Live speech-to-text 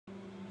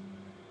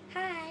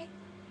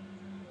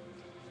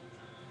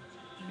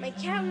My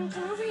cat won't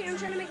come over here. I'm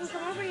trying to make him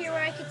come over here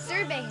where I could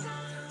survey him.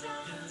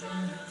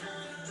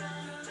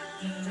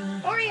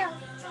 Oreo!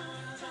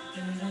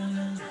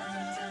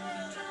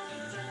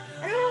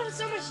 I don't have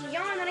so much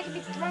yarn that I could be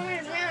throwing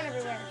it around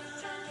everywhere.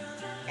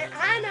 And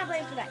I'm not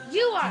blamed for that.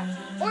 You are!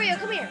 Oreo,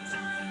 come here.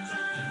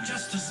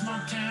 Just a small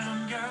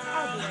town girl.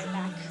 I'll be right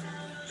back.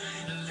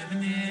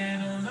 Living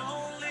in a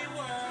lonely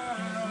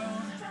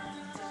world.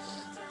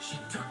 She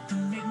took the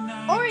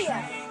midnight Oreo!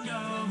 train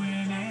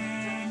going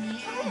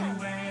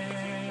anywhere.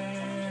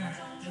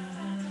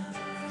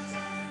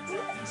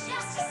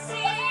 Just to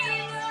see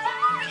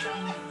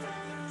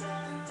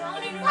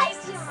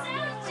Lights on!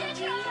 to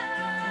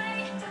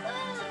try.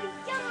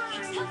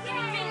 Took the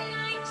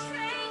midnight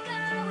train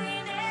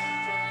going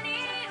anywhere.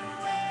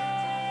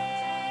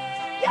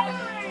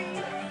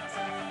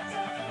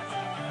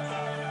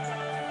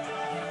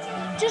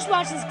 Just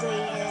watch this Glee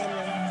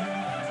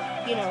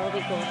and, you know, it'll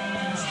be cool.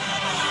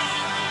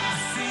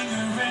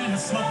 Singer in a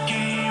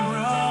smoky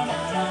room.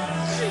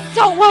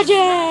 Don't watch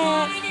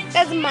it!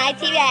 That's my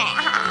TV.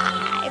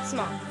 It's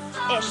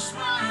small-ish.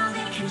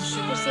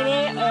 You see me?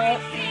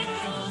 Alright.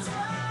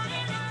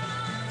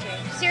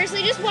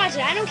 Seriously, just watch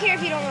it. I don't care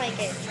if you don't like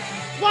it.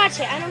 Watch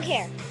it. I don't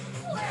care.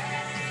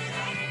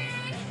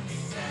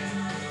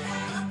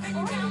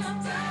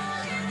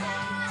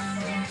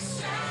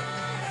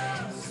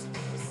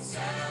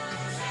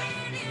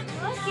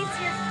 Look, it's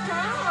your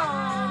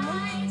comb.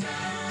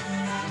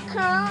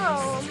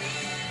 Comb.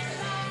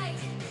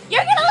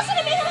 You're gonna listen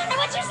to me no matter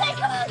what you say.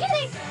 Come on, get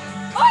it.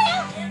 Oreo!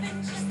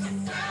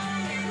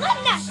 Let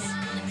nuts.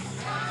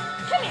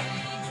 Come here.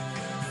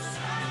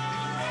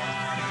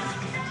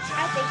 I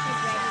think he's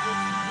ready to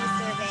be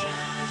surveyed.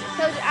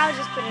 So I'll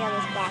just put it on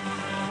this block.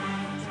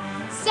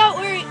 So,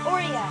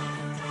 Oreo,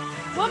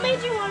 what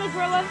made you want to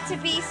grow up to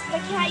be the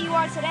cat you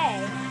are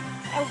today?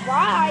 And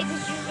why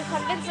did you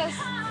convince us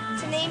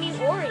to name you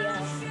Oreo?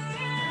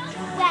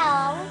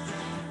 Well,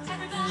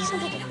 you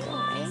sound like a girl,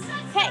 right?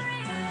 Hey!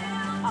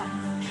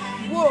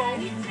 Whoa!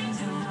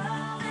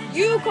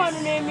 You kind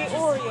of named me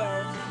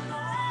Oreo.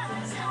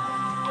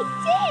 I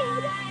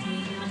did!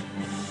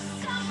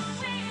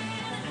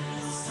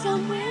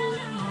 Somewhere?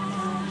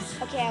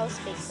 Okay, I was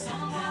spacing.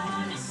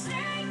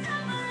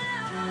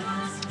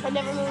 But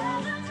never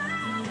ends.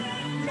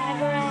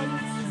 Never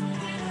ends.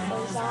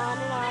 Goes on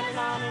and on and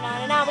on and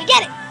on and on. We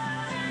get it!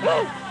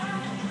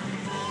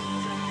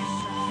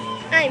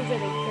 I'm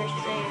really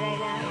frustrated right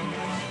now.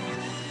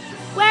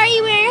 Why are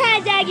you wearing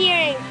hot dog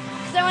earrings?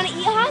 Because I want to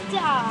eat hot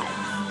dogs.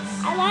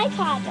 I like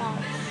hot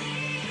dogs.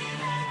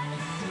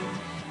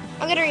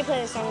 I'm going to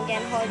replay this song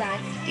again. Hold on.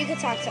 You can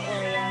talk to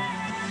Oreo.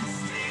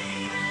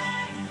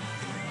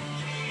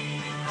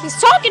 He's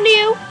talking to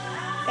you.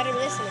 Better be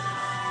listening.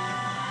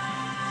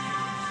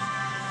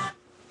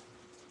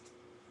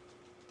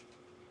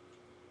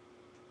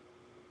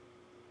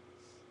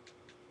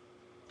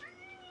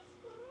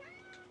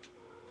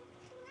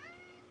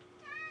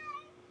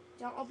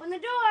 Don't open the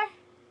door.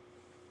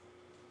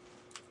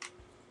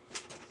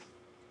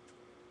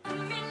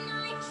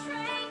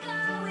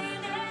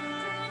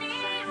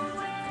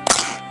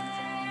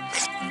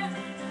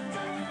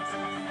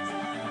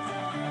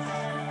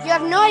 You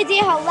have no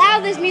idea how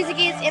loud this music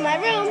is in my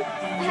room,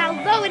 how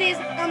low it is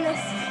on this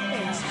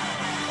thing.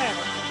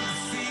 Whatever.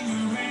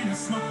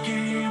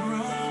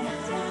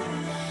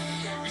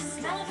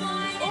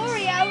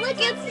 Oreo, look,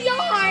 it's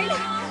yarn.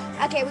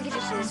 Okay, we can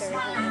just do this over here.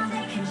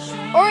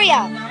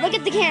 Oreo, look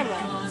at the camera.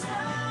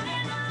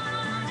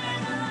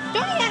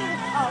 Don't eat out of the...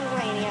 Oh, he's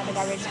not eating out of the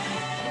garbage.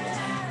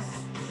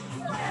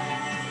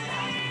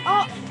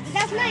 Oh,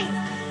 that's nice.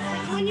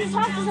 When you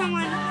talk to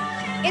someone,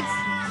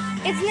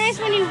 it's nice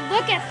when you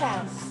look at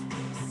them.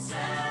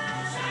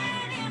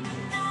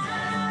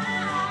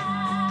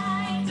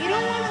 You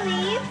don't want to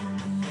leave?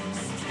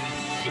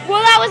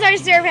 Well, that was our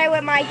survey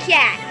with my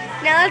cat.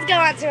 Now let's go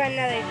on to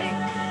another thing.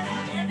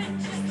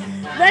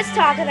 Let's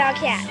talk about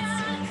cats.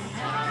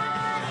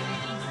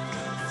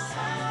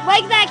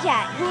 Like that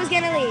cat, who's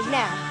going to leave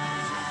now?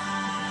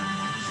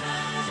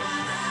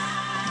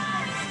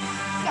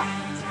 So,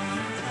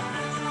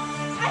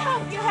 I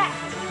hope you're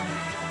happy.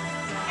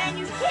 And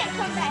you can't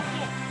come back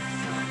in.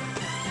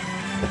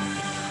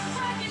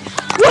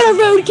 What a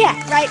rude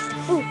cat, right?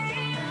 Ooh.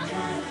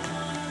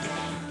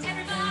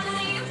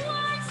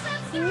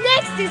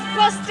 Next is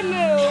Bust a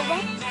Move.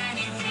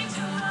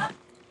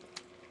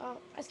 Oh,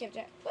 I skipped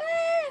it.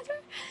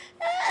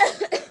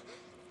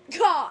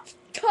 Cough,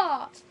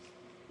 cough.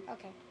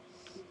 Okay.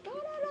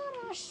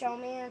 Show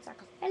me, it's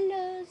like a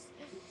fellas.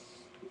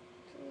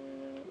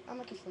 I'm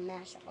looking for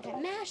mashup. Okay,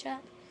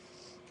 mashup.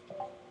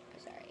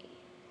 Sorry.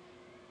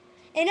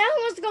 And now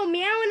he wants to go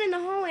meowing in the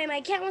hallway.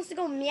 My cat wants to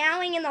go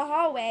meowing in the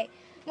hallway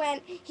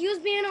when he was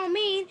being all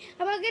mean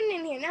about getting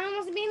in here. Now he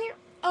wants to be in here.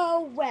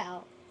 Oh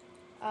well.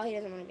 Oh, he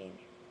doesn't want to be in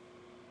here.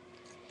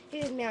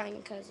 He's just meowing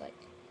because, like,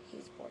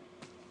 he's bored.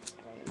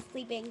 Everyone's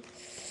sleeping.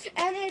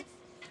 And it's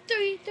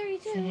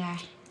 3:32. So there are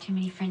too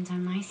many friends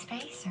on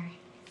MySpace, or?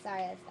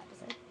 Sorry, that's the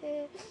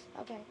episode.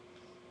 Okay.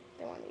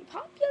 They want to be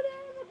popular.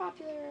 They're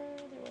popular.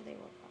 They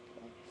were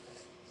popular.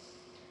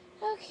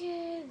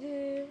 Okay,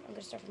 then. I'm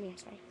gonna start from here,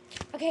 sorry.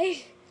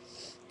 Okay,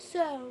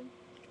 so,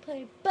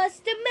 play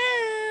Bust a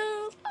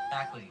Move.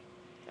 Exactly.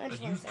 I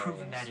just But wanna you've say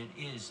proven this. that it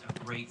is a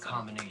great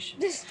combination.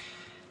 This.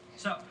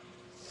 So,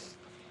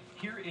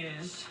 here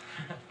is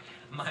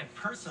my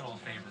personal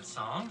favorite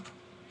song.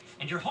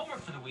 And your homework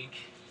for the week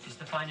is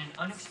to find an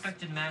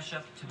unexpected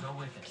mashup to go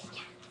with it.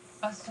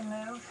 Bust a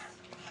Move?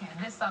 Yeah,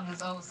 this song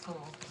is old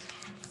school.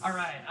 All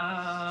right,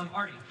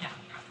 Artie, yeah.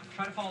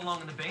 Try to follow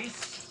along on the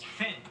bass.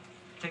 Finn,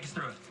 take us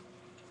through it.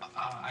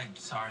 I'm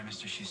sorry,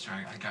 Mr. Schuster.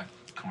 I got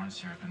corn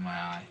syrup in my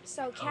eye.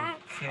 So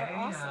cats are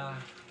awesome.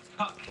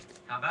 Puck,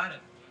 how about it?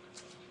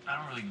 I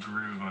don't really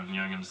groove on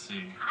Young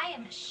MC. I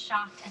am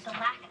shocked at the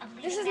lack of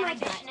This leading is my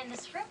ambition cat. in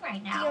this room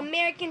right The now.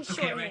 American short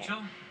Okay, hair. Rachel.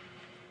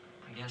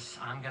 I guess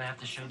I'm gonna have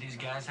to show these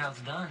guys how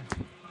it's done.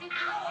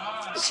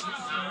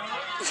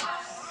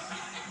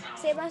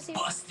 Say bless you.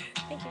 Busted.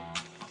 Thank you.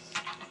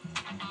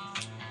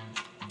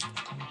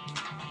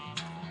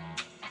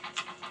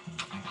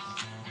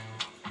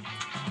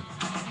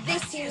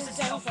 This is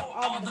done for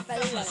all the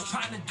fellas.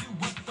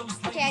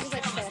 Okay, I just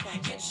like to say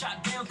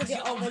that. Cause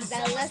you're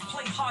overzealous.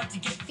 Play hard to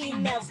get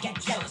Females get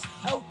jealous.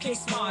 Okay,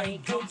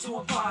 smarty, go to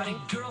a party.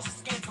 Girls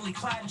scantily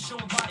clad and show a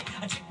body.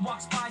 A chick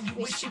walks by and you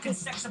wish you could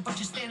sex her, but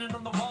you're standing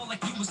on the wall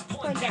like you was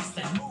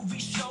Poindexter. Movie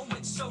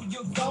showing, so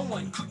you're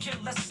going. Could care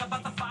less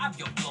about the vibe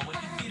you're blowing.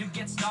 Theater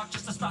gets dark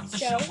just to start the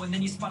show, and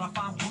then you spot a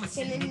fine woman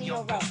Sitting in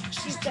your row.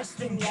 She's dressed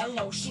in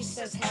yellow. She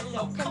says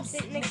hello. Come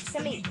sit next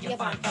to me, you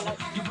fine fellow.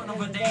 You run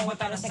over there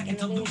without a second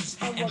to lose.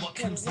 And what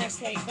comes next?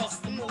 Hey,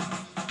 bust the move.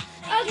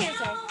 Okay, I'm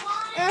sorry.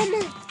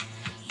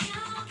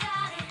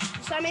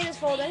 So I made this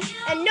folder,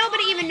 and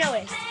nobody even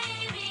noticed.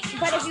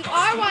 But if you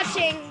are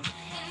watching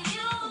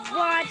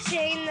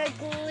the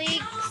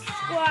Gleek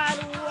Squad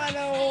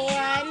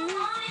 101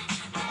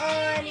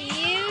 on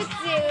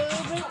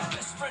YouTube,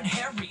 Best friend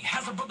Harry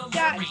has a brother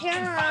Larry.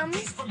 In 5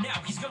 days from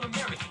now, he's gonna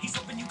marry. He's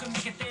hoping you can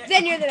make it there.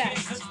 then you're the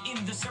best. 'Cause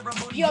in the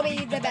ceremony, You'll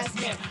be the best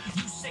man.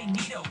 You say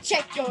Nito.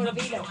 Check your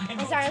libido.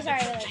 I'm sorry,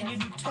 And your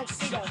new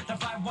tuxedo. The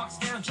bride walks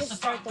down Just to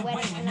start the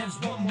wedding, and there's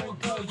one more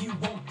girl you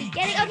won't be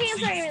Get it? Okay, I'm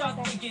So sorry, you I start realized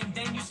that. thinking,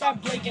 then you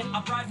start blinking.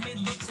 A bridesmaid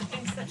looks and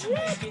thinks that you're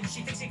making.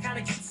 She thinks you're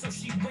kinda cute, so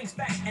she winks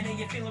back. And then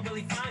you're feeling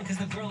really fine, cause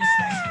the girl is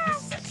stacked.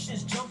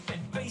 Reception's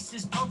jumping, bass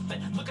is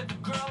pumping. Look at the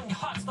girl and your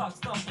heart starts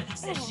thumping.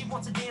 Says she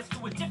wants to dance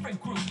to a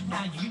different group.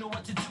 Now you know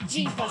what to do.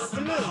 G bust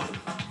the move.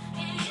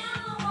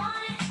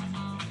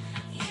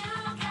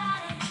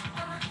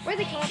 Where'd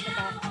they come up with that?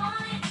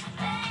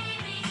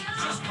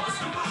 Just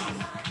bust a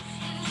move.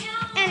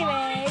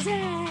 Anyways,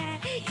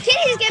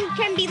 kitties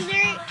can be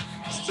learned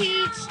to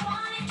teach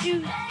to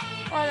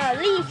on a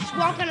leash,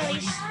 walk on a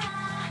leash.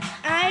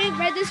 I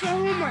read this for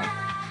homework.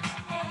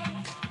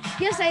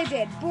 Yes, I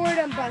did.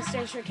 Boredom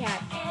busters for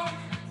cats.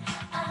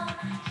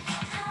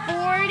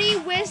 40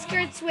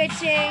 whisker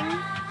switching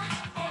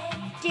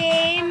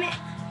game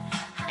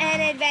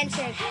and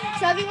adventure.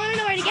 So if you want to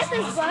know where to get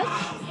this book,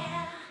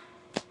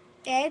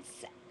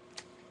 it's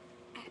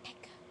at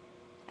Petco.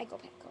 I go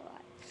Petco a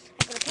lot.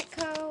 I go to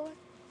Petco.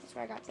 That's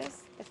where I got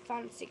this. The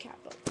Fancy Cat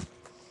book.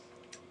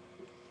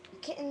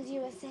 Kittens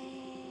USA.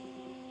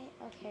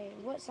 Okay,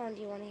 what song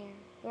do you want to hear?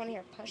 You want to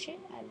hear Push It?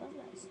 I love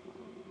that song.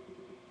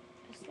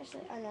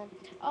 Especially, I know.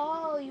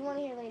 Oh, you want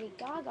to hear Lady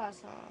Gaga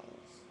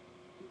songs.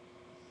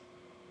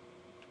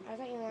 I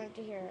thought you wanted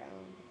to hear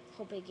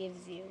Hope It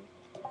Gives You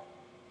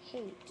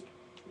Hate.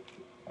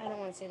 I don't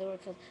want to say the word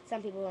because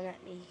some people will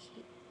not be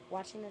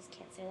watching this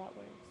can't say that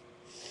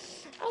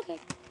word. Okay.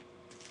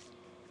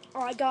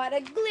 Oh, I got a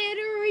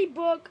glittery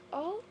book.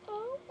 Oh.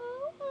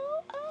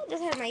 This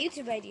has my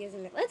YouTube ideas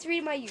in it. Let's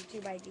read my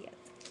YouTube ideas.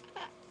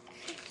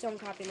 Don't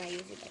copy my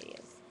YouTube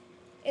ideas.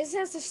 It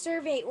says to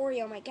survey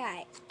Oreo, my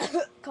guy.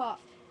 Cough.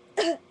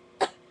 Cough.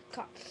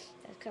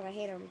 That's because I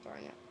hate him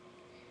throwing up.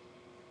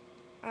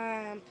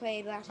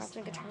 Play Black Ops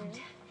and guitar.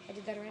 I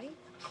did that already.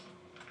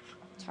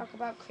 Talk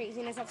about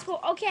craziness at school.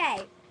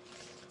 Okay.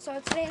 So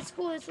today at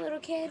school, this little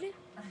kid,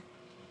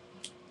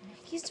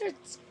 he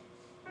starts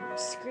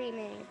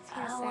screaming. It's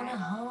kind of I wanna sad.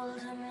 hold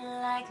them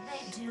like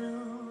they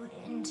do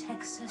in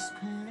Texas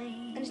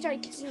police. And he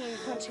started kicking and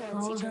punching out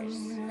Hold teachers.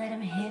 them, let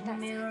them hit That's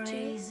me, it, too.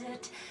 raise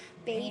it.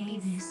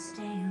 Babies. Baby,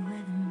 stay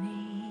with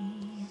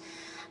me.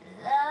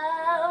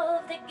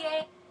 Love the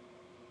game.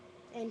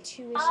 And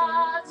tuition.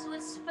 Odds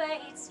with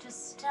spades to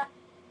stop.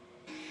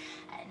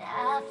 And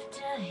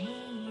after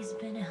he's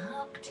been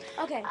hooked,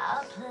 Okay.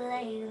 I'll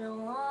play the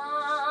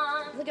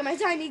one. Look at my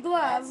tiny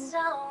glove. That's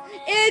only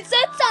It's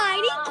a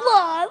tiny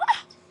glove.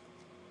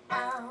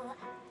 Ow,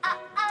 ow,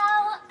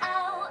 ow,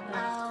 ow,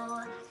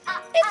 ow,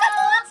 ow, It's a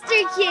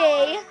monster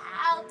key.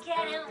 I'll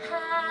get him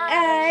high.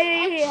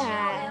 And show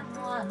him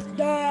what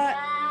That.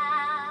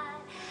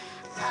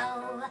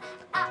 oh,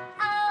 ow,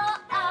 ow,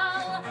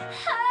 ow,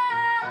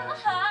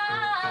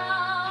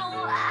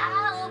 ow,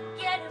 I'll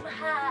get him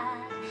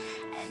high.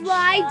 And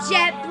Fly show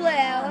jet him blue. what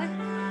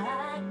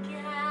I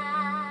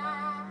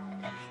got.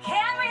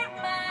 Can't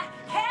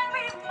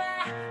read my,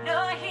 no,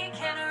 he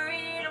can't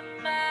read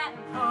my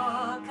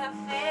poker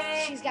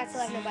face. She's got to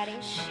love nobody.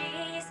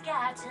 She's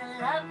got to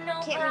love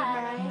nobody. Can't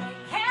read mine.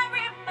 Can't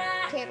read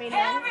mine. Can't read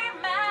Can't mine.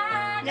 read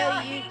mine. No,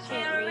 he you can't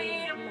can't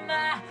read read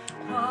my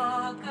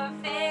poker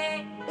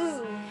face.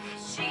 Ooh.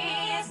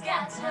 She's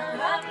got to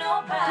love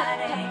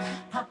nobody.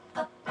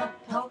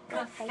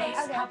 Poker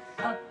face.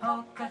 Okay.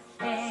 Poker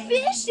face.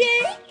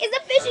 Fishing? Is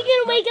a fishing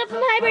gonna wake up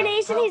from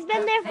hibernation? He's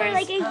been there for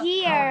like a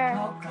year.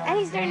 And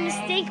he's starting to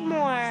stink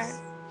more.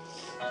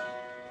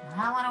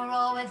 I wanna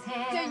roll with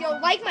him. So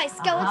you'll like my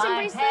skeleton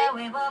bracelet?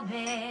 We will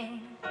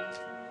be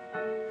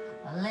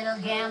a little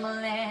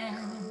gambling.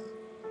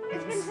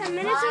 It's been 10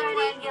 minutes already?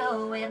 When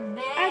you're with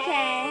me.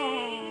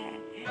 Okay.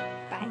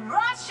 Bye.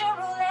 Rush your